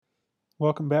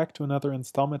Welcome back to another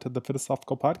installment of the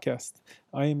Philosophical Podcast.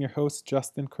 I am your host,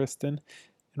 Justin Kristen,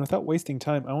 and without wasting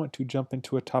time, I want to jump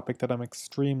into a topic that I'm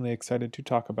extremely excited to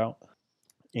talk about.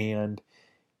 And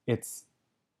it's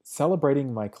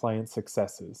celebrating my clients'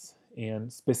 successes.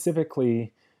 And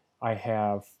specifically, I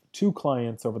have two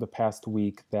clients over the past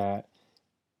week that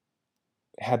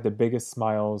had the biggest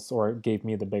smiles, or gave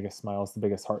me the biggest smiles, the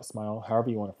biggest heart smile,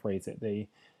 however you want to phrase it. They,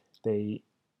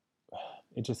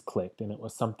 it just clicked, and it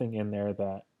was something in there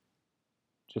that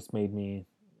just made me,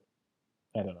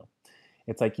 I don't know.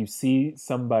 It's like you see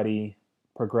somebody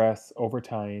progress over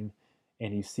time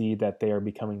and you see that they are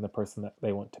becoming the person that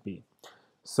they want to be.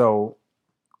 So,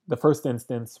 the first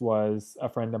instance was a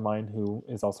friend of mine who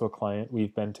is also a client.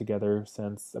 We've been together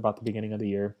since about the beginning of the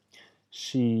year.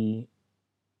 She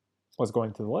was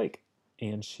going to the lake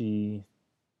and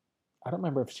I don't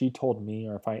remember if she told me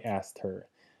or if I asked her,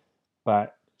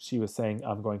 but she was saying,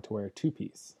 I'm going to wear a two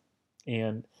piece.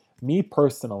 And me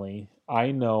personally,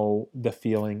 I know the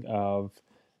feeling of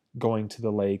going to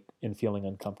the lake and feeling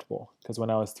uncomfortable. Because when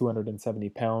I was 270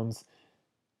 pounds,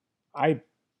 I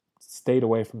stayed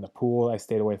away from the pool. I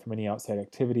stayed away from any outside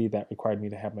activity that required me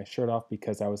to have my shirt off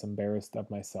because I was embarrassed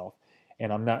of myself.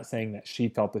 And I'm not saying that she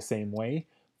felt the same way,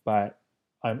 but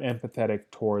I'm empathetic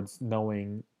towards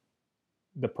knowing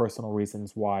the personal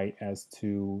reasons why as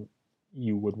to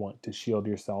you would want to shield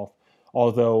yourself.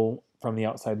 Although from the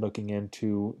outside looking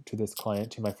into to this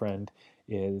client, to my friend,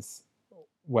 is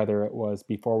whether it was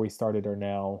before we started or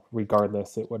now,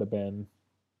 regardless, it would have been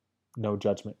no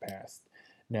judgment passed.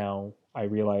 Now, I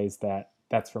realize that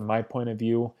that's from my point of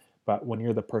view, but when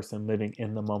you're the person living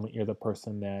in the moment, you're the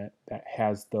person that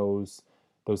has those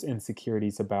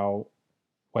insecurities about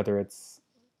whether it's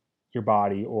your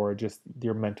body or just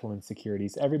your mental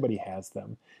insecurities. Everybody has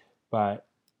them. But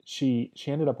she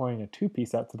ended up wearing a two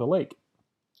piece out to the lake.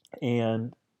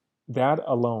 And that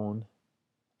alone,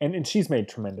 and she's made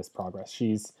tremendous progress.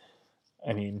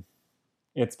 I mean,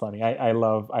 it's funny. I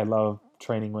love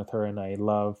training with her, and I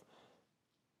love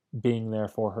being there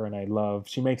for her, and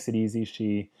she makes it easy.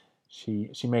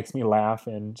 She makes me laugh,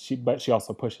 and but she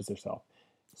also pushes herself.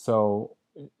 So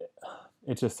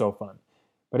it's just so fun.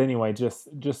 But anyway, just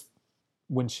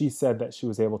when she said that she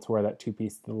was able to wear that two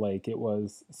piece to the lake, it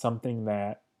was something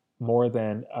that more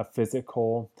than a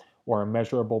physical or a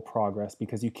measurable progress,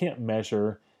 because you can't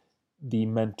measure the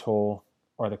mental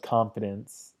or the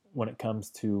confidence when it comes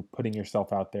to putting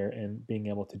yourself out there and being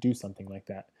able to do something like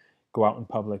that. Go out in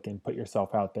public and put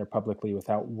yourself out there publicly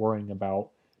without worrying about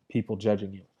people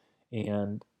judging you.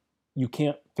 And you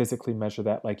can't physically measure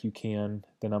that like you can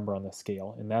the number on the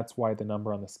scale. And that's why the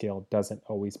number on the scale doesn't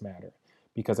always matter.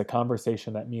 Because a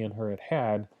conversation that me and her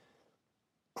had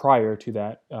prior to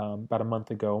that, about a month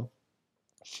ago,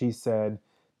 she said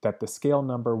that the scale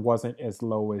number wasn't as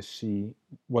low as she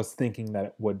was thinking that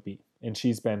it would be. And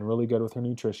she's been really good with her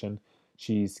nutrition.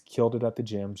 She's killed it at the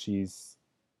gym. I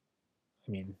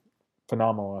mean,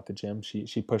 phenomenal at the gym.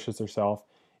 She pushes herself,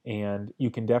 and you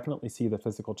can definitely see the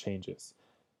physical changes.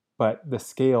 But the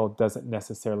scale doesn't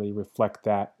necessarily reflect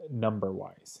that number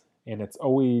wise. And it's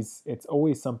always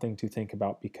something to think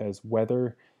about, because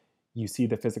whether you see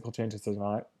the physical changes or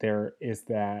not, there is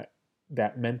that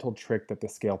mental trick that the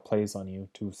scale plays on you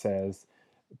to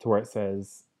where it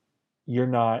says you're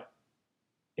not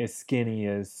as skinny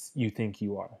as you think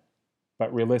you are,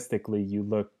 but realistically you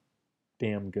look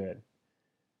damn good.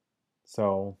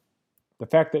 So the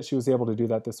fact that she was able to do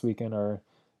that this weekend, or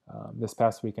this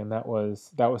past weekend, that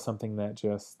was something that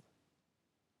just,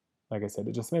 like I said,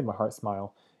 it just made my heart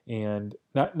smile. And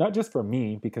not just for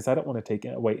me, because I don't want to take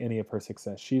away any of her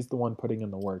success. She's the one putting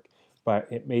in the work, but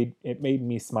it made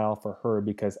me smile for her,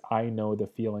 because I know the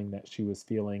feeling that she was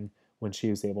feeling when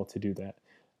she was able to do that.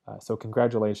 So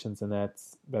congratulations, and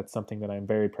that's something that I'm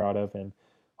very proud of, and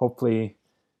hopefully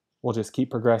we'll just keep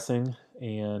progressing,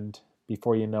 and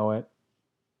before you know it,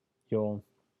 you'll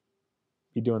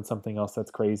be doing something else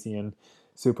that's crazy and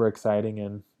super exciting,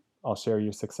 and I'll share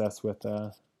your success with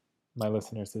my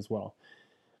listeners as well.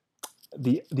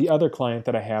 The other client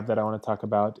that I have that I want to talk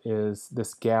about is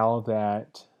this gal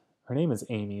that, her name is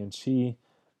Amy, and she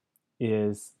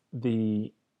is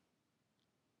the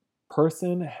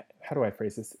person, how do I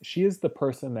phrase this? She is the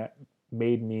person that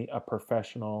made me a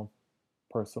professional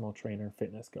personal trainer,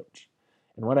 fitness coach.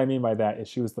 And what I mean by that is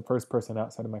she was the first person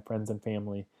outside of my friends and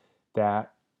family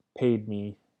that paid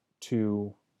me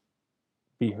to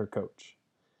be her coach.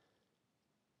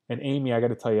 And Amy, I got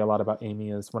to tell you a lot about Amy.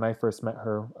 Is when I first met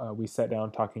her, we sat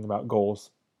down talking about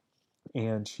goals,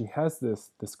 and she has this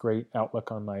great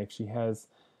outlook on life. She has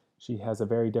a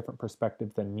very different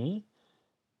perspective than me,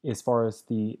 as far as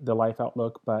the life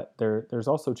outlook, but there's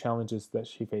also challenges that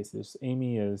she faces.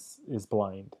 Amy is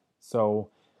blind. So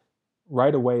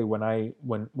right away when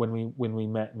we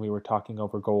met and we were talking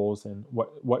over goals and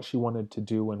what she wanted to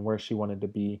do and where she wanted to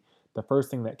be, the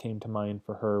first thing that came to mind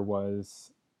for her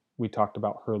was we talked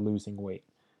about her losing weight.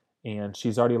 And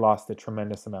she's already lost a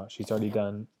tremendous amount. She's already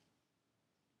done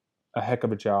a heck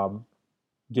of a job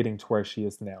getting to where she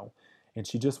is now. And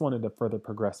she just wanted to further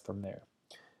progress from there.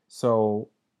 So,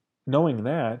 knowing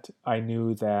that, I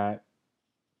knew that,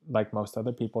 like most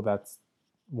other people, that's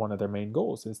one of their main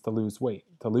goals is to lose weight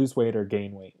or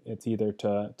gain weight. It's either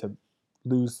to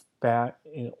lose fat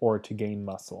or to gain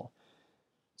muscle.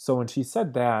 So when she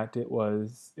said that, it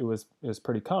was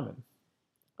pretty common.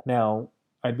 Now,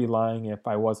 I'd be lying if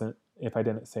I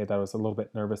didn't say that I was a little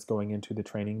bit nervous going into the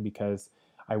training because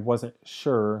I wasn't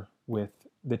sure with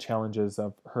the challenges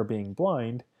of her being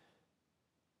blind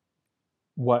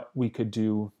what we could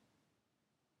do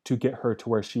to get her to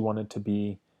where she wanted to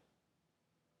be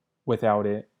without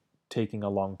it taking a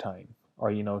long time,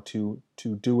 or to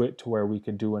do it to where we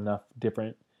could do enough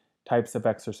different types of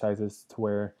exercises to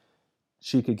where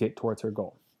she could get towards her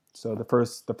goal. So the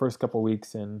first couple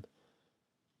weeks in,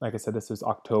 like I said, this is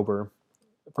October.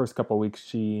 The first couple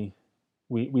weeks we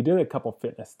did a couple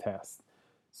fitness tests.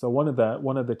 So one of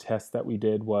the tests that we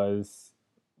did was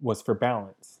for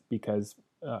balance because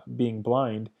being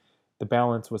blind, the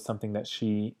balance was something that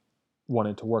she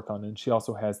wanted to work on, and she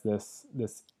also has this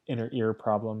inner ear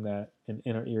problem and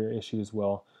inner ear issues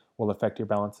will affect your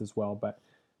balance as well. But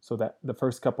so that the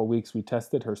first couple weeks we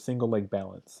tested her single leg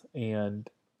balance, and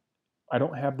I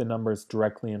don't have the numbers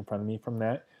directly in front of me from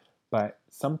that, but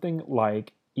something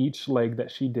like each leg that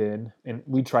she did, and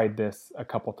we tried this a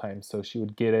couple times. So she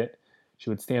would get it, she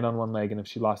would stand on one leg, and if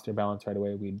she lost her balance right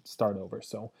away, we'd start over.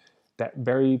 So that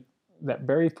very that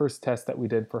very first test that we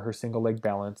did for her single leg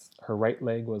balance, her right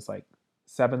leg was like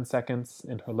 7 seconds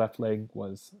and her left leg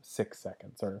was 6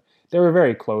 seconds. Or they were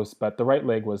very close, but the right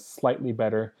leg was slightly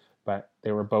better, but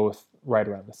they were both right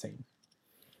around the same.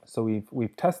 So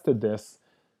we've tested this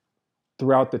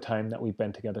throughout the time that we've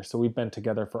been together. So we've been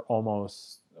together for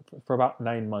about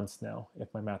 9 months now,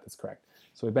 if my math is correct.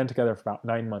 So we've been together for about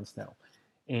 9 months now.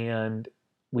 And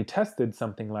we tested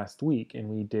something last week and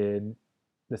we did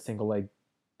the single leg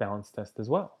balance test as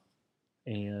well.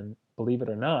 And believe it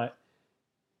or not,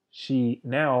 she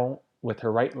now, with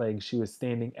her right leg, she was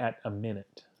standing at a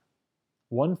minute.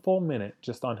 1 full minute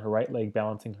just on her right leg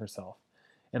balancing herself.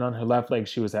 And on her left leg,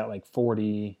 she was at like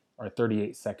 40 or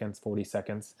 38 seconds, 40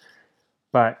 seconds.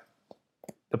 But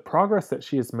the progress that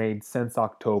she has made since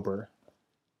October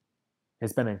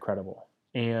has been incredible.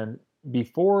 And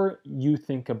before you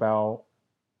think about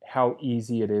how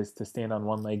easy it is to stand on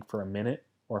one leg for a minute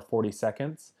or 40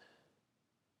 seconds,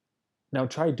 now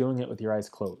try doing it with your eyes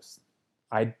closed.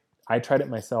 I tried it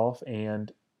myself,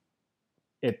 and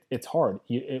it's hard.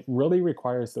 It really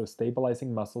requires those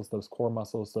stabilizing muscles, those core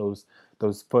muscles,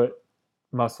 those foot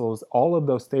muscles, all of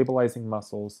those stabilizing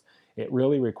muscles. It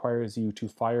really requires you to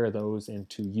fire those and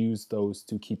to use those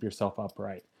to keep yourself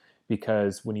upright.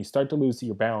 Because when you start to lose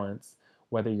your balance,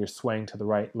 whether you're swaying to the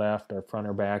right, left, or front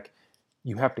or back,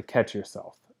 you have to catch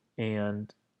yourself.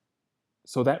 And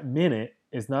so that minute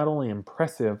is not only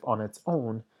impressive on its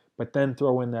own, but then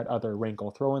throw in that other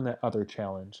wrinkle, throw in that other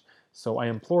challenge. So I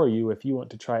implore you, if you want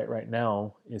to try it right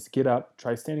now, is get up,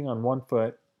 try standing on one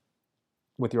foot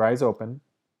with your eyes open,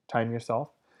 time yourself,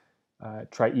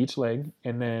 try each leg,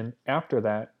 and then after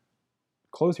that,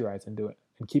 close your eyes and do it,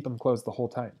 and keep them closed the whole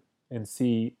time, and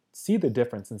see the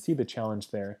difference and see the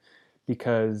challenge there.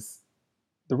 Because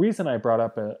the reason I brought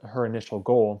up her initial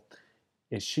goal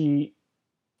is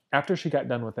after she got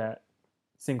done with that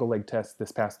single leg test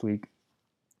this past week,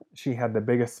 she had the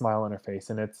biggest smile on her face,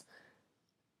 and it's,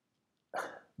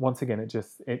 once again,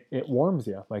 it warms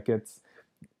you. Like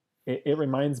it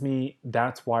reminds me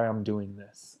that's why I'm doing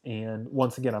this. And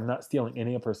once again, I'm not stealing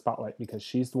any of her spotlight because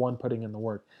she's the one putting in the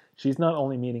work. She's not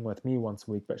only meeting with me once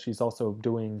a week, but she's also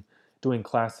doing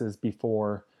classes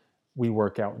before we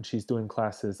work out, and she's doing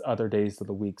classes other days of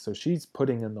the week. So she's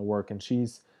putting in the work, and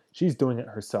she's doing it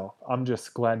herself. I'm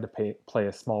just glad to play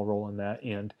a small role in that,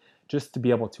 and just to be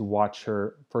able to watch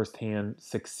her firsthand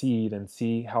succeed and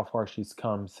see how far she's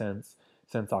come since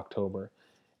October.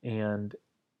 And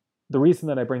the reason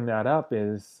that I bring that up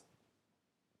is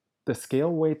the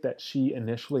scale weight that she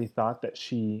initially thought that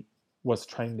she was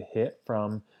trying to hit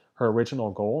from her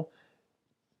original goal,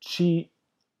 she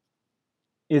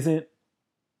isn't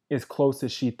as close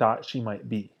as she thought she might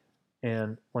be.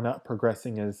 And we're not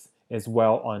progressing as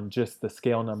well on just the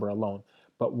scale number alone.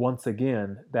 But once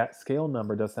again, that scale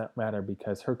number does not matter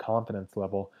because her confidence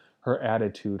level, her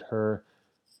attitude, her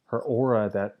aura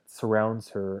that surrounds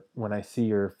her when I see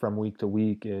her from week to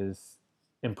week is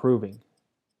improving,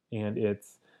 and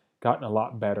it's gotten a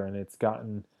lot better, and it's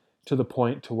gotten to the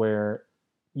point to where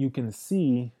you can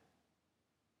see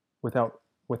without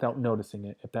noticing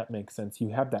it, if that makes sense. You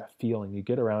have that feeling. You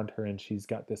get around her and she's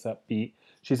got this upbeat.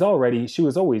 She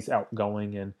was always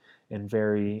outgoing and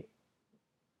very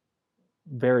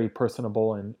very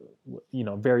personable and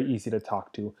very easy to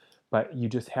talk to, but you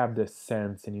just have this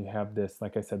sense and you have this,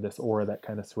 like I said, this aura that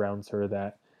kind of surrounds her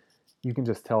that you can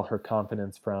just tell her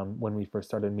confidence from when we first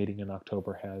started meeting in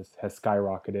October has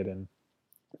skyrocketed, and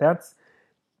that's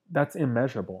that's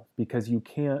immeasurable because you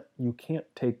can't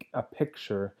take a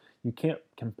picture, you can't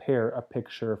compare a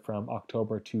picture from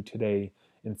October to today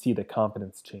and see the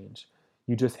confidence change.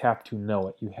 You just have to know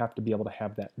it. You have to be able to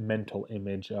have that mental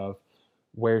image of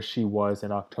where she was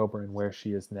in October and where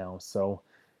she is now. So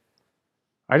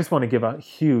I just want to give a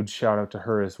huge shout out to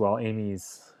her as well.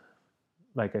 Amy's,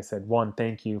 like I said, one,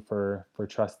 thank you for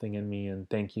trusting in me, and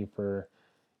thank you for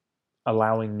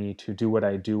allowing me to do what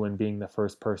I do and being the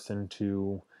first person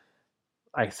to,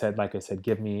 like I said,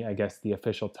 give me, I guess, the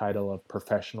official title of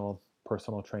professional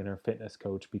personal trainer, fitness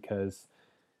coach, because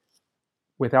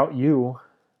without you,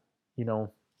 you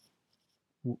know,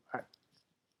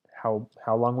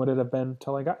 how long would it have been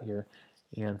till I got here?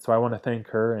 And so I want to thank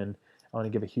her, and I want to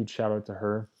give a huge shout out to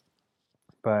her.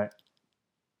 But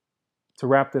to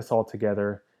wrap this all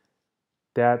together,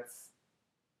 that's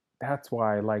that's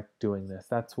why I like doing this.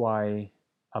 That's why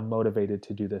I'm motivated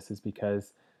to do this, is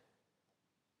because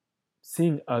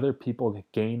seeing other people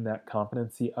gain that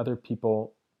confidence, see other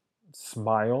people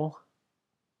smile,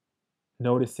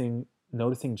 noticing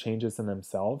changes in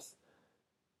themselves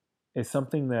is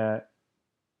something that,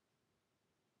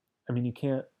 I mean, you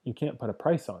can't put a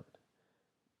price on.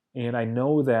 And I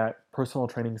know that personal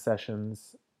training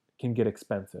sessions can get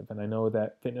expensive, and I know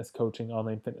that fitness coaching,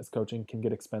 online fitness coaching, can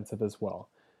get expensive as well,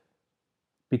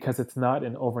 because it's not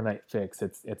an overnight fix.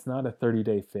 It's not a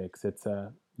 30-day fix.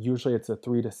 Usually it's a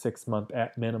 3 to 6 month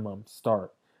at minimum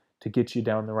start to get you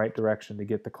down the right direction, to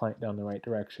get the client down the right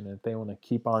direction. And if they want to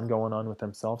keep on going on with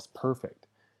themselves, perfect.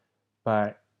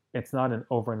 But it's not an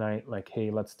overnight, like,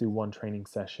 hey, let's do one training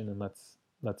session and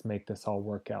let's make this all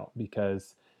work out.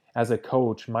 Because as a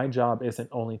coach, my job isn't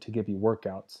only to give you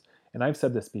workouts. And I've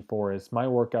said this before, is my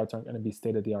workouts aren't going to be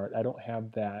state of the art. I don't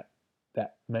have that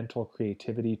mental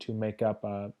creativity to make up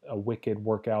a wicked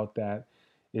workout that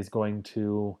is going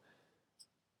to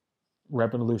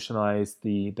revolutionize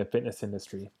the fitness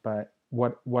industry. But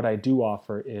what I do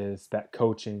offer is that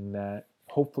coaching, that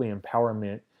hopefully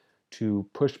empowerment to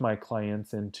push my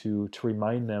clients and to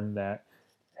remind them that,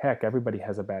 heck, everybody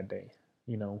has a bad day,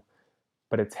 you know,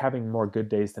 but it's having more good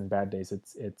days than bad days.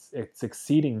 It's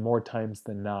succeeding more times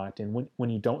than not. And when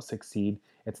you don't succeed,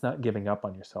 it's not giving up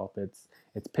on yourself. It's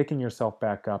picking yourself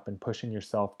back up and pushing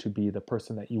yourself to be the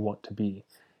person that you want to be,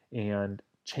 and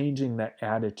changing that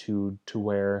attitude to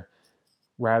where,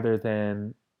 rather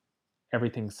than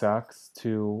everything sucks,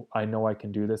 to I know I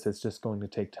can do this, it's just going to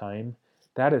take time.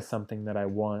 That is something that I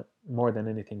want more than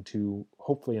anything to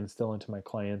hopefully instill into my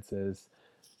clients, is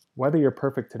whether you're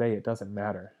perfect today, it doesn't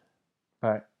matter.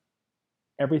 But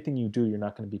everything you do, you're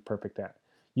not going to be perfect at.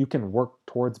 You can work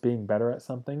towards being better at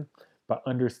something, but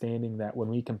understanding that when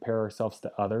we compare ourselves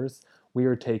to others, we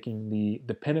are taking the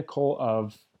pinnacle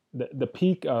of the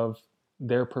peak of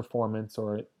their performance,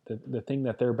 or the thing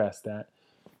that they're best at,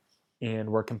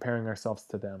 and we're comparing ourselves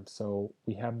to them. So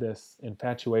we have this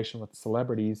infatuation with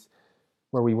celebrities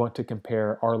where we want to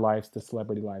compare our lives to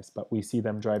celebrity lives, but we see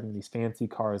them driving these fancy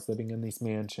cars, living in these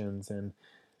mansions, and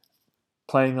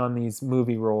playing on these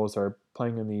movie roles, or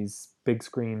playing in these big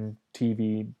screen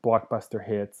TV blockbuster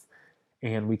hits,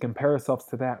 and we compare ourselves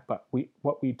to that. But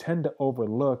what we tend to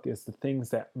overlook is the things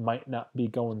that might not be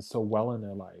going so well in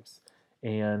their lives,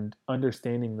 and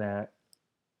understanding that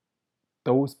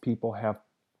those people have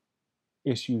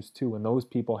issues too, and those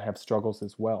people have struggles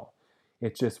as well.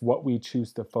 It's just what we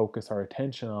choose to focus our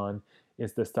attention on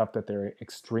is the stuff that they're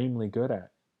extremely good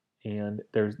at. And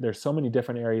there's so many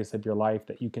different areas of your life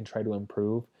that you can try to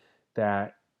improve,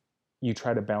 that you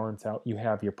try to balance out. You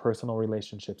have your personal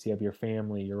relationships, you have your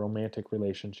family, your romantic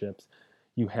relationships,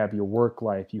 you have your work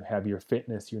life, you have your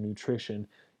fitness, your nutrition.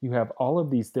 You have all of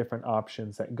these different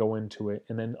options that go into it.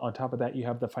 And then on top of that, you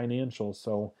have the financials.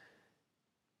 So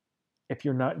if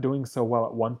you're not doing so well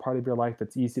at one part of your life,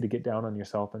 it's easy to get down on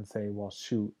yourself and say, well,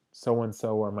 shoot, so and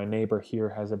so, or my neighbor here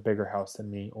has a bigger house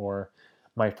than me, or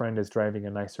my friend is driving a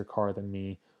nicer car than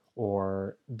me,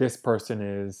 or this person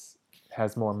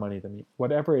has more money than me.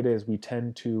 Whatever it is, we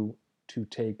tend to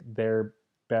take their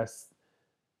best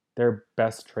their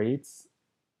best traits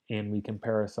and we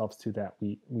compare ourselves to that,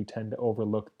 we tend to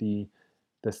overlook the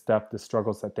stuff, the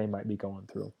struggles that they might be going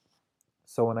through.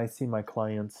 So when I see my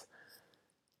clients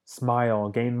smile,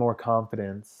 gain more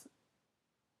confidence,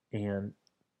 and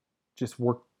just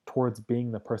work towards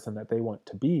being the person that they want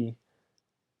to be,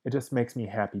 it just makes me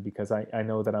happy because I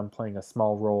know that I'm playing a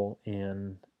small role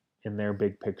in their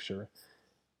big picture.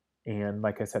 And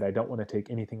like I said, I don't want to take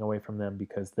anything away from them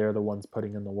because they're the ones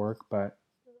putting in the work, but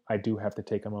I do have to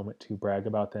take a moment to brag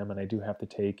about them, and I do have to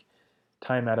take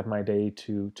time out of my day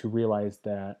to realize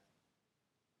that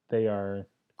they are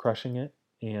crushing it,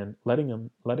 and letting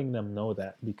them know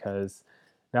that, because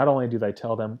not only do I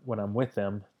tell them when I'm with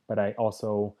them, but I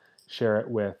also share it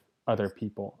with other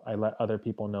people. I let other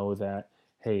people know that,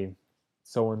 hey,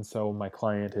 so and so, my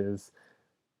client, is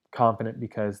confident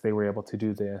because they were able to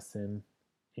do this. And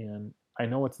I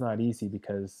know it's not easy,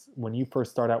 because when you first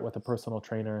start out with a personal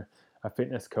trainer, a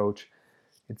fitness coach,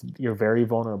 you're very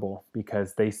vulnerable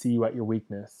because they see you at your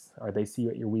weakness, or they see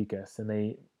you at your weakest, and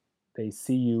they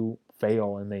see you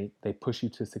fail, and they push you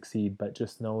to succeed. But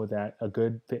just know that a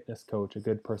good fitness coach, a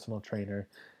good personal trainer,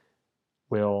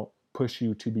 will push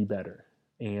you to be better,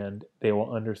 and they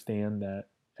will understand that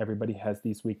everybody has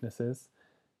these weaknesses,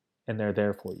 and they're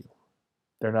there for you.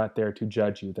 They're not there to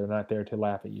judge you, they're not there to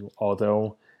laugh at you.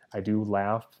 Although I do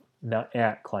laugh, not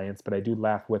at clients, but I do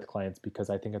laugh with clients because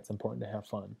I think it's important to have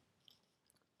fun.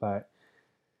 But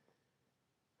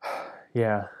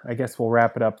yeah, I guess we'll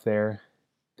wrap it up there.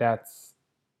 That's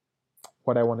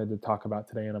what I wanted to talk about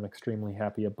today, and I'm extremely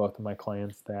happy of both of my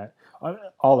clients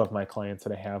all of my clients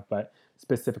that I have, but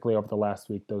specifically over the last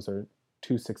week, those are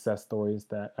two success stories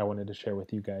that I wanted to share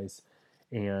with you guys.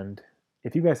 And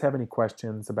if you guys have any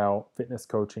questions about fitness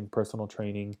coaching, personal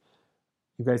training,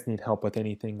 you guys need help with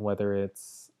anything, whether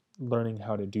it's learning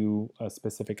how to do a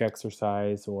specific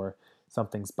exercise, or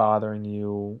something's bothering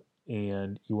you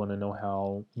and you want to know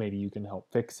how maybe you can help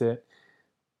fix it,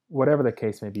 whatever the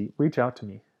case may be, reach out to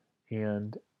me.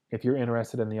 And if you're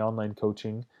interested in the online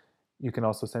coaching, you can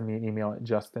also send me an email at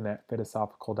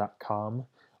justin@philosophical.com,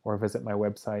 or visit my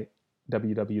website,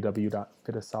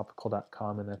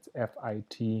 www.philosophical.com, and that's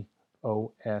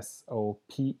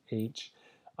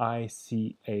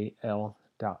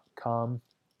FITOSOPHICAL.com.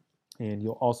 And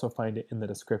you'll also find it in the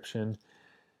description.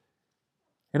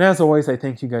 And as always, I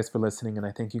thank you guys for listening, and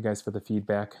I thank you guys for the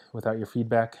feedback. Without your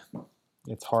feedback,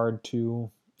 it's hard to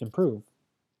improve.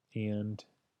 And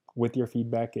with your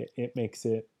feedback, it makes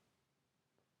it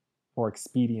more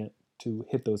expedient to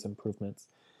hit those improvements.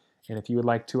 And if you would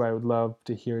like to, I would love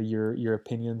to hear your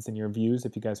opinions and your views.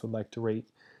 If you guys would like to rate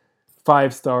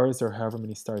 5 stars, or however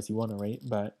many stars you want to rate,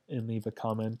 and leave a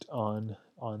comment on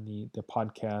the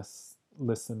podcast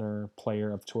listener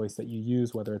player of choice that you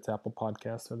use, whether it's Apple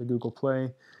Podcasts or the Google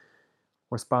Play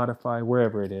or Spotify,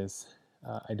 wherever it is.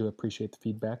 I do appreciate the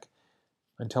feedback.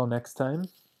 Until next time,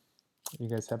 you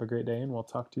guys have a great day, and we'll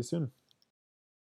talk to you soon.